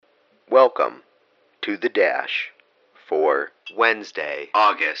Welcome to The Dash for Wednesday,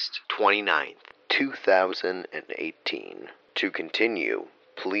 August 29th, 2018. To continue,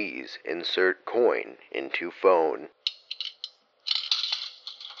 please insert coin into phone.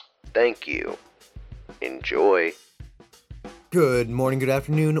 Thank you. Enjoy. Good morning, good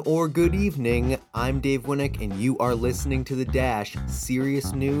afternoon, or good evening. I'm Dave Winnick, and you are listening to The Dash,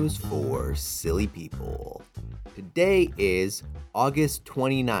 serious news for silly people. Today is August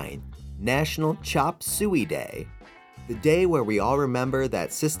 29th, National Chop Suey Day, the day where we all remember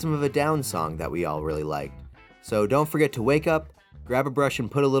that System of a Down song that we all really liked. So don't forget to wake up, grab a brush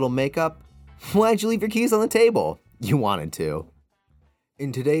and put a little makeup. Why'd you leave your keys on the table? You wanted to.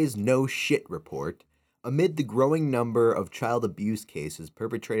 In today's No Shit report, amid the growing number of child abuse cases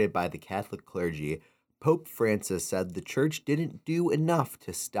perpetrated by the Catholic clergy, Pope Francis said the church didn't do enough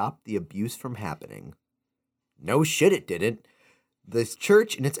to stop the abuse from happening. No shit it didn't. The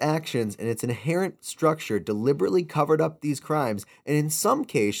church in its actions and its inherent structure deliberately covered up these crimes and in some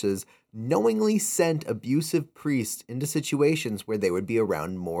cases knowingly sent abusive priests into situations where they would be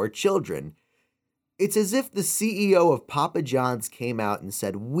around more children. It's as if the CEO of Papa John's came out and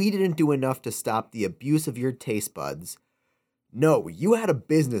said, "We didn't do enough to stop the abuse of your taste buds." No, you had a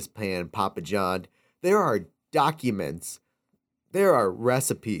business plan, Papa John. There are documents. There are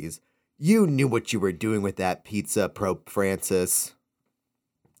recipes. You knew what you were doing with that pizza, Pope Francis.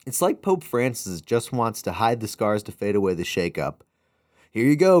 It's like Pope Francis just wants to hide the scars to fade away the shakeup. Here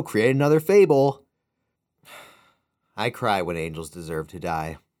you go, create another fable. I cry when angels deserve to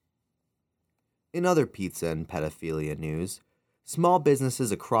die. In other pizza and pedophilia news, small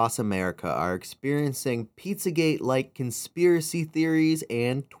businesses across America are experiencing Pizzagate-like conspiracy theories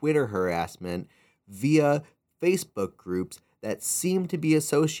and Twitter harassment via Facebook groups that seem to be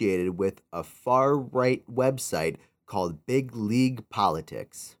associated with a far-right website called Big League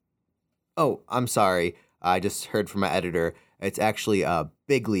Politics. Oh, I'm sorry. I just heard from my editor. It's actually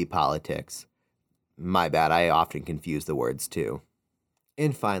Bigley Politics. My bad. I often confuse the words too.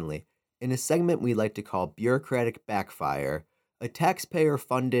 And finally, in a segment we like to call Bureaucratic Backfire, a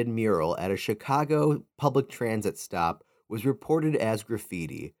taxpayer-funded mural at a Chicago public transit stop was reported as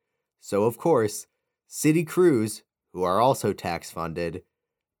graffiti. So, of course, city crews, who are also tax-funded,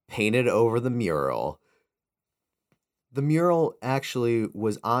 painted over the mural. The mural actually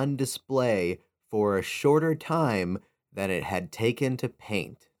was on display for a shorter time than it had taken to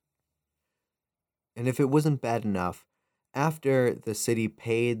paint. And if it wasn't bad enough, after the city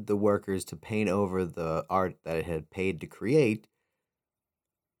paid the workers to paint over the art that it had paid to create,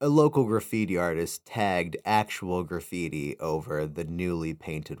 a local graffiti artist tagged actual graffiti over the newly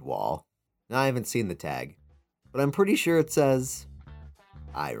painted wall. Now, I haven't seen the tag, but I'm pretty sure it says,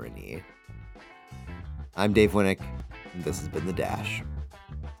 irony. I'm Dave Winnick, and this has been The Dash.